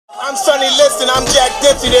I'm Sonny Liston, I'm Jack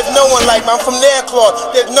Dempsey, there's no one like me. I'm from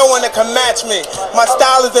Nairclaw, there's no one that can match me. My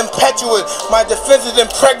style is impetuous, my defense is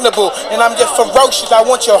impregnable, and I'm just ferocious. I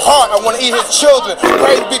want your heart, I want to eat his children.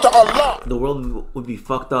 Praise be to Allah. The world would be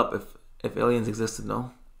fucked up if aliens existed,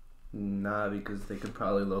 no? Nah, because they could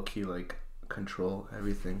probably low-key, like, control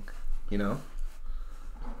everything, you know?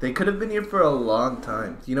 They could have been here for a long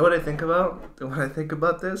time. You know what I think about? When I think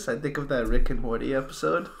about this, I think of that Rick and Morty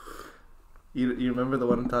episode. You remember the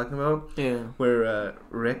one I'm talking about? Yeah. Where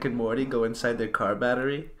Rick and Morty go inside their car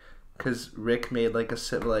battery because Rick made like a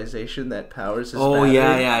civilization that powers his battery.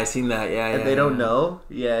 Yeah, I seen that. Yeah, and they don't know.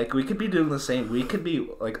 Yeah, like, we could be doing the same. We could be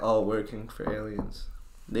like all working for aliens.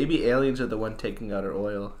 Maybe aliens are the one taking out our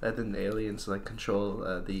oil, and then the aliens like control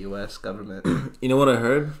the U.S. government. You know what I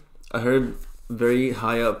heard? I heard very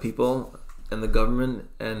high up people in the government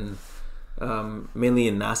and mainly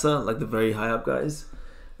in NASA, like the very high up guys.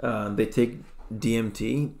 They take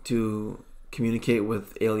DMT to communicate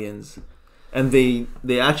with aliens, and they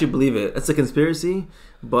actually believe it. It's a conspiracy,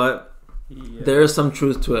 but there is some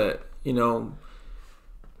truth to it. You know,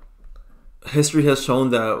 history has shown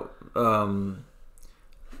that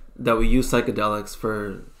that we use psychedelics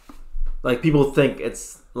for, like, people think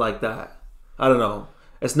it's like that. I don't know.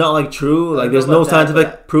 It's not like true. Like, there's no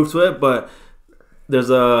scientific proof to it, but there's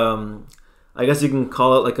I guess you can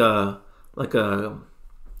call it like a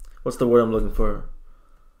what's the word I'm looking for?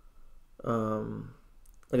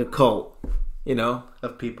 Like a cult, you know,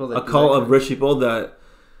 of people. A cult of rich people that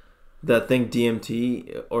think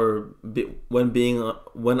DMT or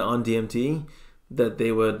when on DMT that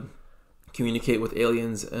they would communicate with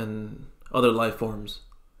aliens and other life forms.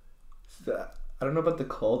 I don't know about the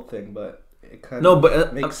cult thing, but it kind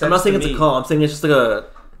of makes sense. I'm not saying it's me. a cult. I'm saying it's just like a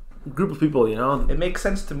group of people, you know. It makes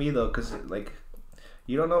sense to me though, because like,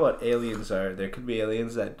 you don't know what aliens are. There could be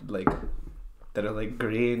aliens that are like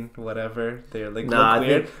green, whatever. They're like look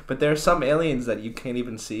weird. But there are some aliens that you can't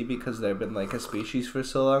even see because they've been like a species for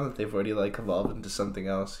so long that they've already like evolved into something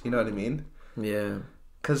else. You know what I mean? Yeah.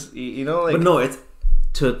 Because you know, like, but no, it's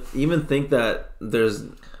to even think that there's.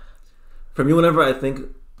 For me, whenever I think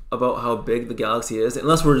about how big the galaxy is,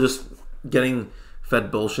 unless we're just getting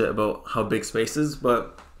fed bullshit about how big space is,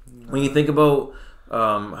 but when you think about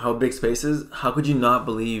how big space is, how could you not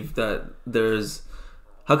believe that there's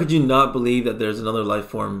another life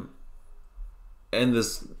form in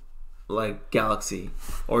this like galaxy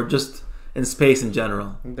or just in space in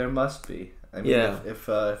general? There must be. I mean, yeah. If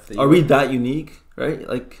are we that unique? Right?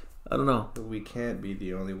 Like, I don't know. We can't be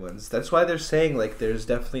the only ones. That's why they're saying like there's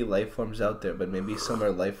definitely life forms out there, but maybe some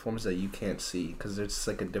are life forms that you can't see because there's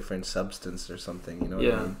like a different substance or something. You know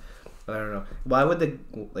what I mean? I don't know. Why would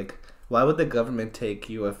the government take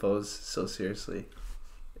UFOs so seriously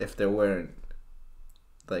if there weren't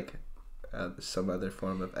like some other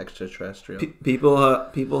form of extraterrestrial? People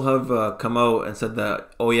have come out and said that,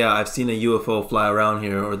 oh yeah, I've seen a UFO fly around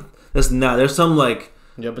here, or this and that. There's some like,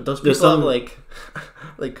 yeah, but those people have like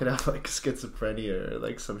could have like schizophrenia or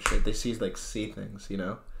like some shit. They see things, you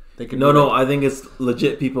know. They could no. I think it's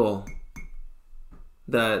legit people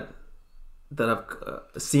that have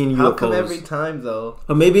seen UFOs. How come every time though?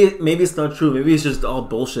 Or maybe it's not true. Maybe it's just all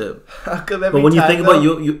bullshit. How come every time? But when you think about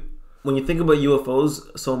when you think about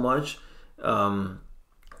UFOs so much,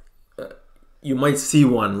 you might see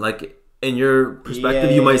one. Like, in your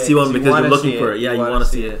perspective, you might see one because you're looking for it. Yeah, you want to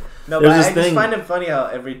see it. No, but I just find it funny how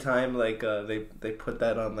every time like they put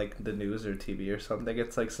that on like the news or TV or something,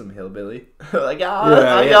 it's like some hillbilly like y'all,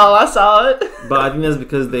 I saw it. But I think that's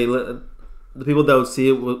because the people that would see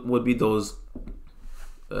it would be those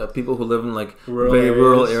people who live in like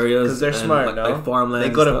rural areas because they're smart. Like farmland. They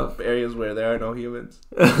go to areas where there are no humans.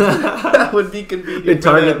 That would be convenient. They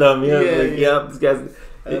target them. Yeah, these guys.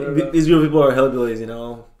 These real people are hillbillies. You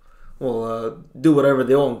know, will do whatever.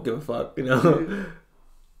 They won't give a fuck. You know.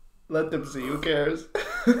 Let them see. Who cares?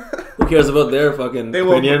 Who cares about their fucking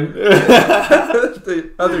opinion?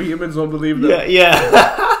 The other humans won't believe them. Yeah.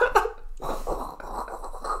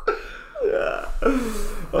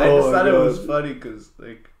 I just thought it was funny because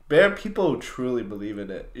like bare people truly believe in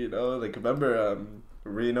it. You know, like remember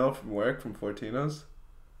Reno from work from Fortino's?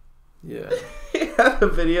 Yeah. He had a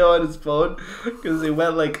video on his phone because he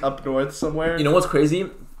went like up north somewhere. You know what's crazy?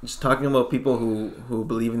 Just talking about people who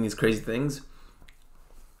believe in these crazy things.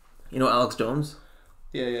 You know Alex Jones?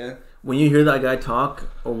 Yeah. When you hear that guy talk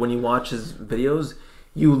or when you watch his videos,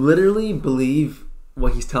 you literally believe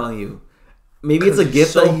what he's telling you. Maybe it's a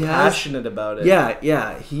gift that he has. Passionate about it. Yeah.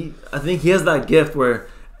 I think he has that gift where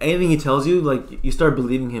anything he tells you, like, you start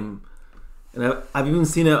believing him. And I've even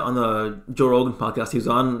seen it on the Joe Rogan podcast. He was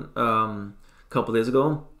on a couple days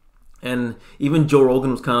ago, And even Joe Rogan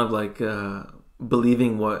was kind of like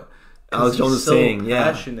believing what Alex Jones is saying.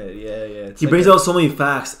 Passionate. Yeah. He brings out so many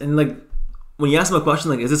facts, and like when you ask him a question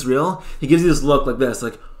like, "Is this real?" He gives you this look like this,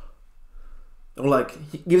 like, or like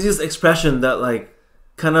he gives you this expression that like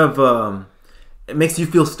kind of it makes you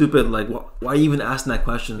feel stupid. Like, why are you even asking that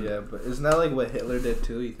question? Yeah, but isn't that like what Hitler did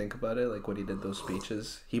too? You think about it, like when he did those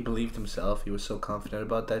speeches, he believed himself. He was so confident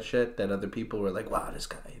about that shit that other people were like, "Wow, this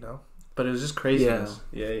guy," you know. But it was just craziness.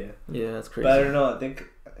 Yeah. Yeah, that's crazy. But I don't know. I think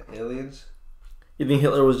aliens. You think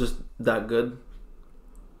Hitler was just that good?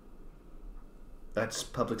 That's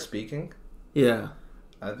public speaking. Yeah.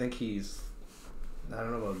 I think he's. I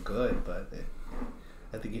don't know about good, but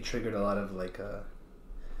I think he triggered a lot of like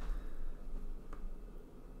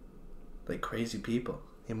crazy people.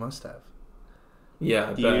 He must have.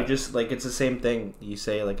 Yeah. You just like it's the same thing. You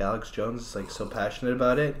say like Alex Jones is like so passionate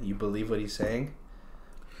about it. You believe what he's saying.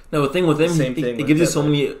 No, the thing with him, it gives you so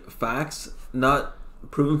many facts, not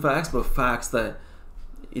proven facts, but facts that,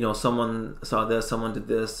 you know, someone saw this, someone did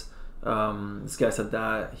this, this guy said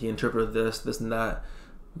that, he interpreted this and that.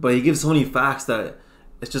 But he gives so many facts that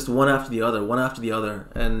it's just one after the other,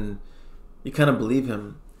 and you kind of believe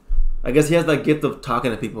him. I guess he has that gift of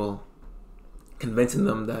talking to people, convincing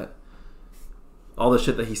them that all the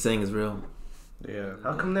shit that he's saying is real. Yeah.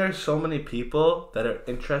 How come there's so many people that are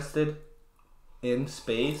interested in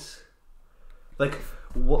space? Like,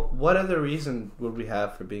 what other reason would we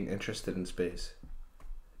have for being interested in space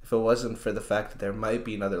if it wasn't for the fact that there might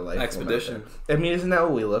be another life Expedition. I mean, isn't that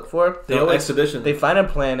what we look for? Expedition. They find a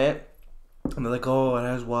planet and they're like, oh, it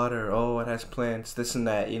has water, oh, it has plants, this and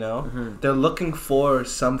that, you know? Mm-hmm. They're looking for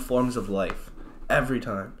some forms of life every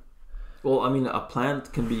time. Well, I mean, a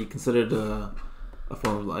plant can be considered a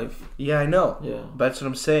form of life. Yeah, I know. Yeah. But that's what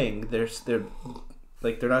I'm saying. They're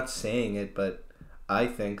not saying it, but I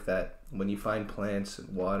think that when you find plants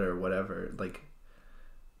and water or whatever, like,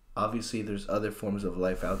 obviously there's other forms of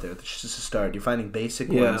life out there. It's just a start. You're finding basic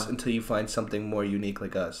ones until you find something more unique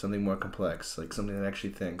like us, something more complex, like something that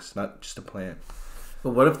actually thinks, not just a plant.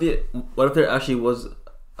 But what if there actually was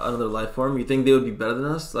another life form? You think they would be better than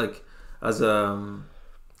us, like as a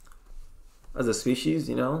species?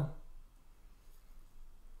 You know,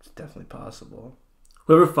 it's definitely possible.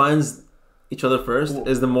 Whoever finds each other first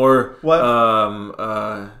is the more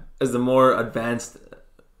advanced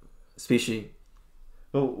species.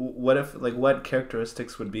 But what if, like, what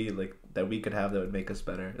characteristics would be like that we could have that would make us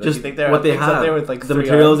better? Like, just you think there what are they have, there with like the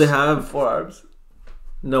materials they arms, have, 4 arms.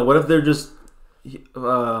 No, what if they're just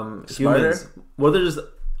humans? What if they're just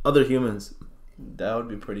other humans? That would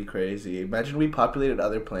be pretty crazy. Imagine we populated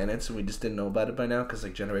other planets and we just didn't know about it by now because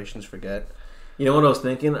like generations forget. You know what I was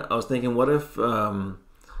thinking? I was thinking, what if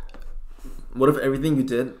everything you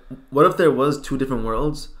did? What if there was 2 different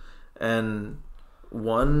worlds, and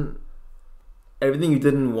everything you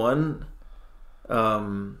did in one,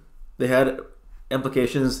 they had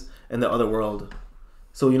implications in the other world.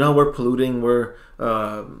 So you know how we're polluting, we're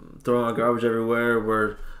throwing our garbage everywhere,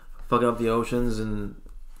 we're fucking up the oceans, and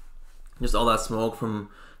just all that smoke from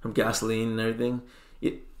gasoline and everything.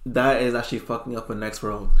 That is actually fucking up the next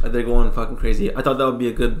world. Like, they're going fucking crazy. I thought that would be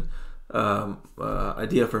a good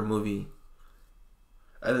idea for a movie.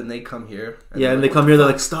 And then they come here. And they come here. They're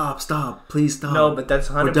like, stop, please stop. No, but that's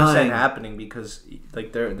 100% happening because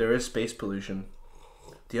like there is space pollution.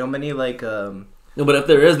 Do you know how many like No, but if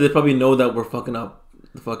there is, they probably know that we're fucking up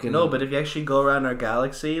the fucking. No, but if you actually go around our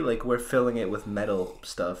galaxy, like we're filling it with metal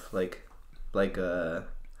stuff, like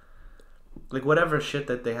whatever shit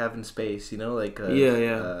that they have in space, you know, like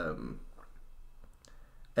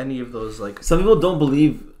any of those like. Some people don't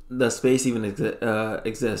believe that space even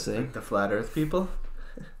exists. Eh? Like the flat Earth people.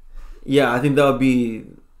 Yeah, I think that would be.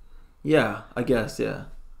 Yeah, I guess. Yeah.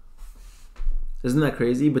 Isn't that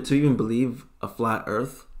crazy? But to even believe a flat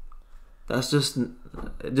Earth, it just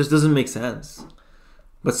doesn't make sense.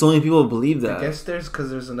 But so many people believe that. I guess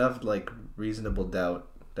there's enough like reasonable doubt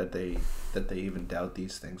that they even doubt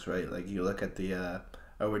these things, right? Like you look at the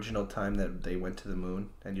original time that they went to the moon,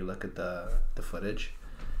 and you look at the footage,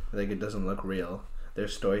 like it doesn't look real.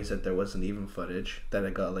 There's stories that there wasn't even footage, that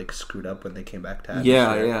it got like screwed up when they came back to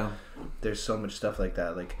atmosphere. Yeah. There's so much stuff like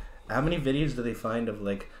that. Like, how many videos do they find of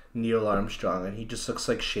like Neil Armstrong, and he just looks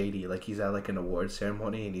like shady, like he's at like an award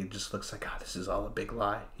ceremony, and he just looks like, this is all a big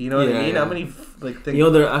lie. You know what I mean? Yeah. How many like things? You know,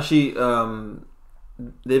 they're actually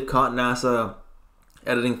they've caught NASA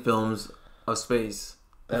editing films of space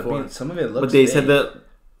before. Some of it looks. But they said that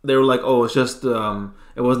they were like, oh, it's just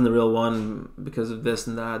it wasn't the real one because of this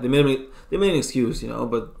and that. They made an excuse, you know,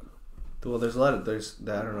 but Well, there's a lot of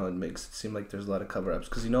I don't know. It makes it seem like there's a lot of cover-ups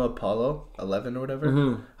because Apollo 11 or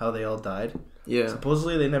whatever, how they all died. Yeah.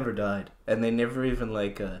 Supposedly they never died, and they never even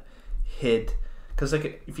like hid. Because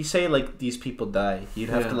like if you say like these people die,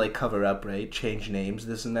 you'd have to like cover up, right? Change names,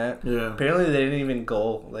 this and that. Yeah. Apparently they didn't even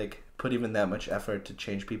go like put even that much effort to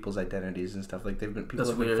change people's identities and stuff. Like people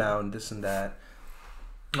have been found, this and that.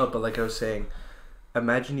 Oh, but like I was saying,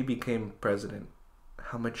 imagine you became president.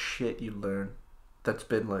 How much shit you learn. That's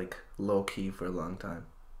been like low key for a long time.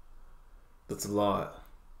 That's a lot.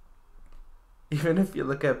 Even if you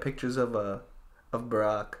look at pictures of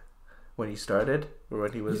Barack when he started or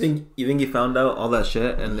when he was. You think he found out all that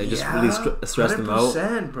shit and they just really stressed him out?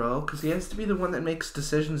 100%, bro. Because he has to be the one that makes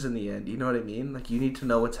decisions in the end. You know what I mean? Like you need to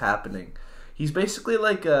know what's happening. He's basically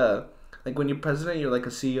like when you're president, you're like a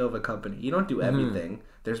CEO of a company. You don't do everything.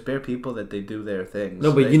 There's bare people that they do their things.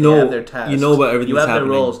 No, but they have their tasks. You know about everything. You have happening.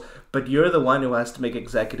 their roles, but you're the one who has to make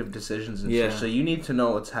executive decisions and shit. So you need to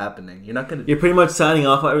know what's happening. You're not gonna. You're pretty much signing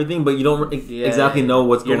off on everything, but you don't exactly know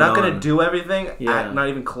what's going on. You're not gonna do everything. Not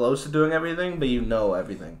even close to doing everything, but you know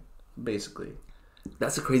everything, basically.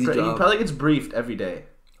 That's a crazy job. He probably gets briefed every day.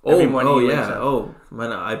 Every morning yeah. Oh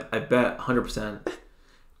man, I bet 100%.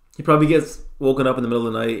 He probably gets woken up in the middle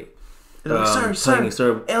of the night. Like,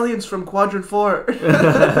 sir, aliens from Quadrant 4.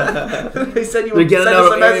 They said you would send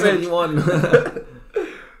us a message.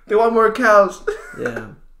 They want more cows. Yeah.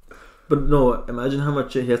 But no, imagine how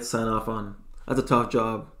much shit he has to sign off on. That's a tough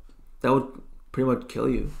job. That would pretty much kill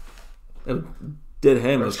you. It did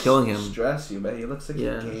him. It was killing him. Stress you, man. He looks like he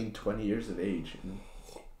gained 20 years of age.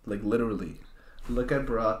 Like, literally. Look at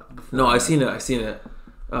Barack. No, I've seen it.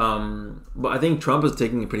 But I think Trump is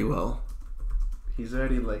taking it pretty well. He's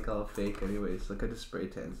already like all fake anyways. Look at his spray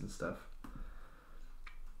tans and stuff.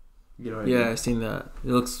 You know what I mean? I've seen that.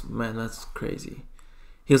 It looks, man, that's crazy.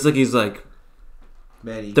 He looks like he's like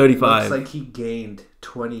man, 35. Looks like he gained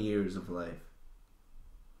 20 years of life.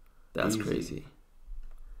 That's crazy.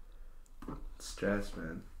 Stress,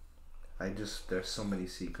 man. There's so many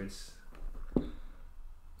secrets.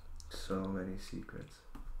 So many secrets.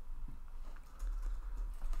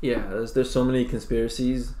 Yeah, there's so many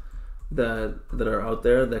conspiracies that are out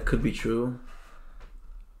there that could be true,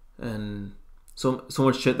 and so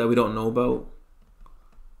much shit that we don't know about.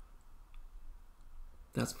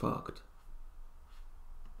 That's fucked.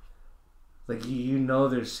 Like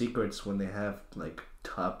there's secrets when they have like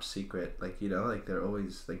top secret, like like they're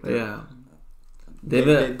always like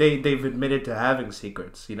they've admitted to having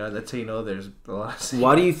secrets. That's how there's a lot of secrets.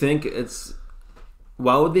 Why do you think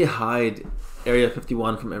why would they hide Area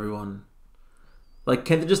 51 from everyone? Like,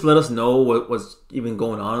 can't they just let us know what was even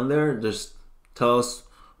going on in there? Just tell us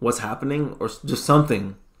what's happening or just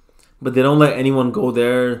something. But they don't let anyone go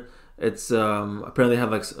there. It's apparently they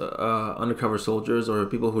have like undercover soldiers or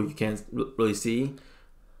people who you can't really see.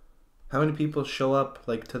 How many people show up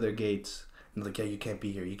like to their gates and like, yeah, you can't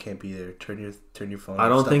be here, you can't be there. Turn your phone. I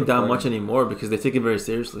don't think that much anymore because they take it very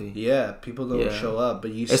seriously. Yeah, people don't show up,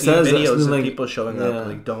 but you see videos of like, people showing up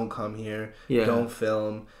like, don't come here, don't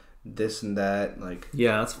film. This and that, like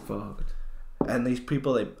that's fucked. And these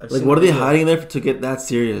people, like what are they hiding there to get that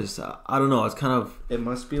serious? I don't know. It's kind of it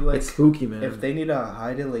must be like it's spooky, man. If they need to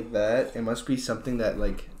hide it like that, it must be something that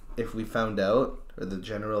like if we found out or the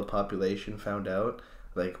general population found out,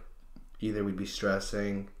 like either we'd be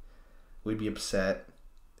stressing, we'd be upset.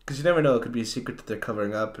 Because you never know, it could be a secret that they're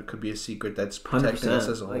covering up. It could be a secret that's protecting 100%. Us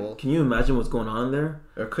as a whole. Can you imagine what's going on there?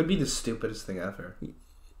 Or it could be the stupidest thing ever.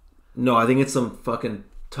 No, I think it's some fucking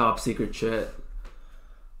top secret shit.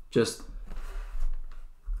 Just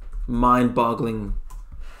mind-boggling.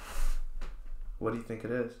 What do you think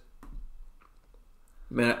it is?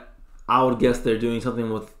 Man, I would guess they're doing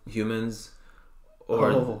something with humans,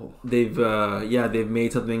 or they've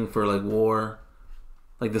made something for like war,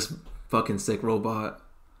 like this fucking sick robot.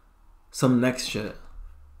 Some next shit.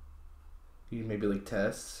 You maybe like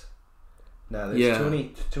tests. Nah, there's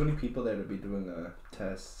too many people there to be doing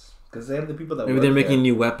tests. Because they have the people that maybe they're making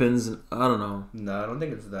new weapons. I don't know. No, I don't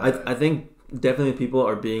think it's that. I think definitely people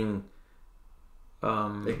are being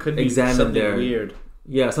it could be examined something there. Weird.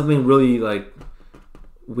 Yeah, something really like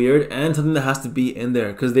weird and something that has to be in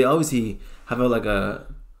there because they obviously have a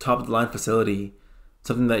top of the line facility,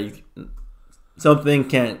 something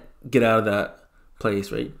can't get out of that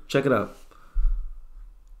place, right? Check it out.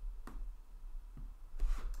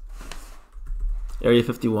 Area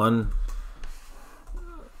 51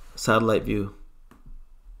 satellite view.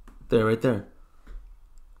 There, right there.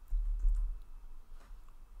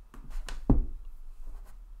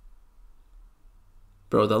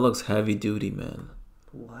 Bro, that looks heavy duty, man.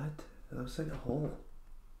 What? That looks like a hole.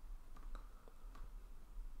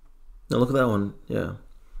 Now look at that one. Yeah.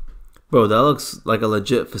 Bro, that looks like a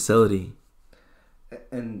legit facility.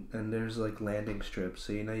 And there's like landing strips,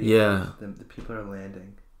 so you know the people are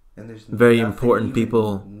landing. And there's very important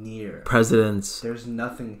people near presidents. There's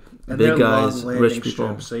nothing. And big guys, rich people.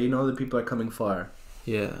 Strips, so you know the people are coming far.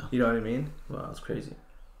 Yeah. You know what I mean? Wow, that's crazy.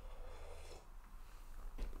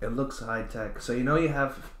 It looks high tech. So you know you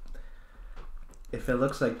have. If it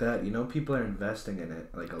looks like that, you know people are investing in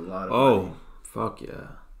it, like a lot of money. Fuck yeah.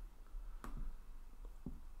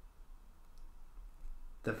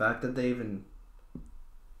 The fact that they've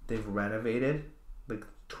renovated, like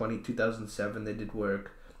 2007 they did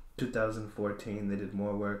work, 2014 they did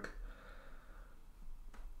more work.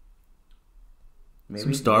 Maybe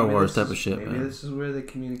some Star Wars type of shit, maybe man. This is where they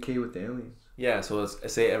communicate with the aliens. Yeah, so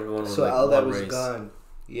let's say everyone was so like all that one was race. gone.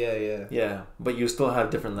 Yeah. Yeah, but you still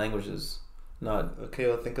have different languages. Not okay.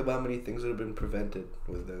 Well, think about how many things would have been prevented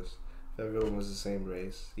with this. If everyone was the same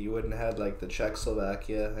race, you wouldn't have had like the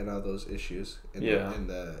Czechoslovakia and all those issues in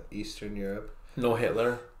the Eastern Europe. No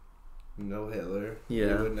Hitler. Yeah.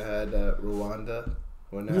 You wouldn't have had Rwanda.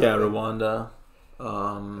 Rwanda.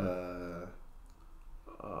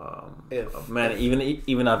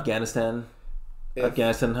 Even Afghanistan.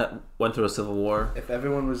 Afghanistan went through a civil war. If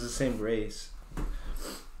everyone was the same race,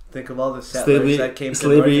 think of all the settlers that came to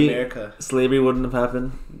North America. Slavery wouldn't have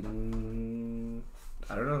happened.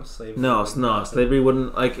 I don't know. Slavery. No. Slavery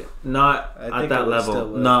wouldn't not at that level.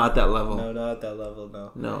 Not at that level. No, not at that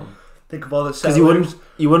level. No. Think of all the settlers. Because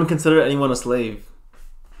you wouldn't consider anyone a slave.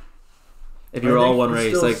 If you're all one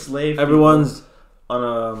race, like everyone's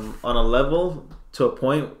on a level to a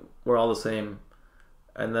point, we're all the same.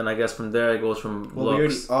 And then I guess from there it goes from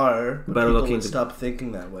looks. We already are. Better looking. Stop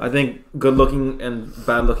thinking that way. I think good looking and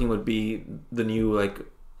bad looking would be the new like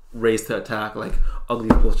race to attack. Like ugly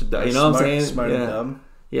people should die. You know what I'm saying? Smart and dumb.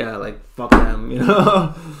 Yeah, like fuck them. You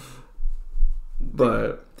know.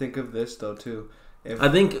 But think of this though too. I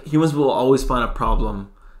think humans will always find a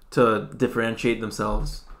problem to differentiate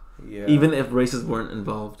themselves. Yeah. Even if races weren't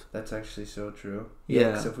involved. That's actually so true.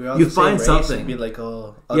 Yeah. If we all you the same find race, something. It'd be like,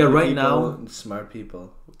 right now, and smart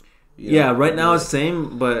people. Right now it's the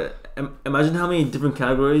same, but imagine how many different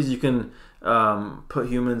categories you can put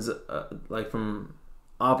humans like from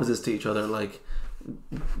opposites to each other. Like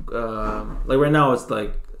right now it's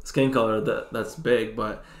like skin color that's big,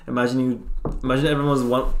 but imagine everyone's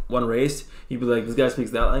one race. You'd be like, this guy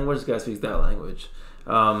speaks that language, this guy speaks that language.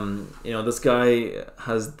 This guy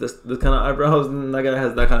has this kind of eyebrows and that guy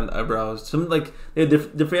has that kind of eyebrows. Some like they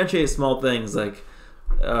differentiate small things like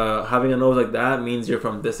having a nose like that means you're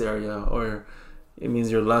from this area, or it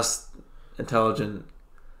means you're less intelligent.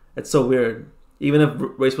 It's so weird. Even if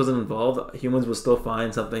race wasn't involved, humans would still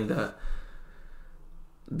find something that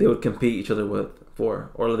they would compete each other for,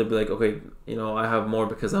 or they'd be like, okay, I have more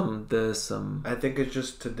because I'm this. I think it's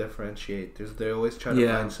just to differentiate. They always try to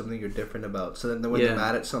find something you're different about. So then when they're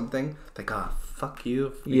mad at something, like, fuck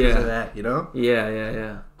you because of that,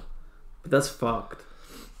 Yeah. But that's fucked.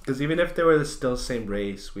 Because even if they were still the same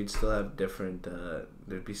race, we'd still have different.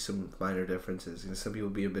 There'd be some minor differences. Some people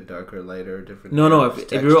would be a bit darker, or lighter, or different. No.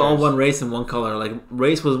 If you're all one race and one color, like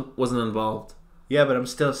race wasn't involved. Yeah, but I'm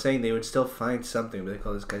still saying they would still find something. They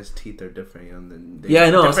call this guy's teeth are different. And then they I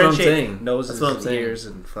know. That's what I'm saying. Noses, and ears,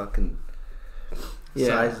 and fucking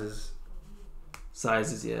sizes.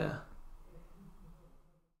 Sizes, yeah.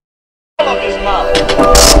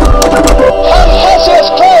 SS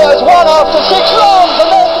players won after 6 rounds.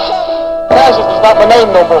 Cassius is not my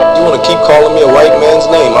name no more. You want to keep calling me a white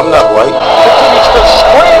man's name? I'm not white. Continues to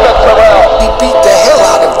scream at Terrell. He beat the hell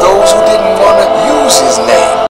out of those who didn't want to use his name.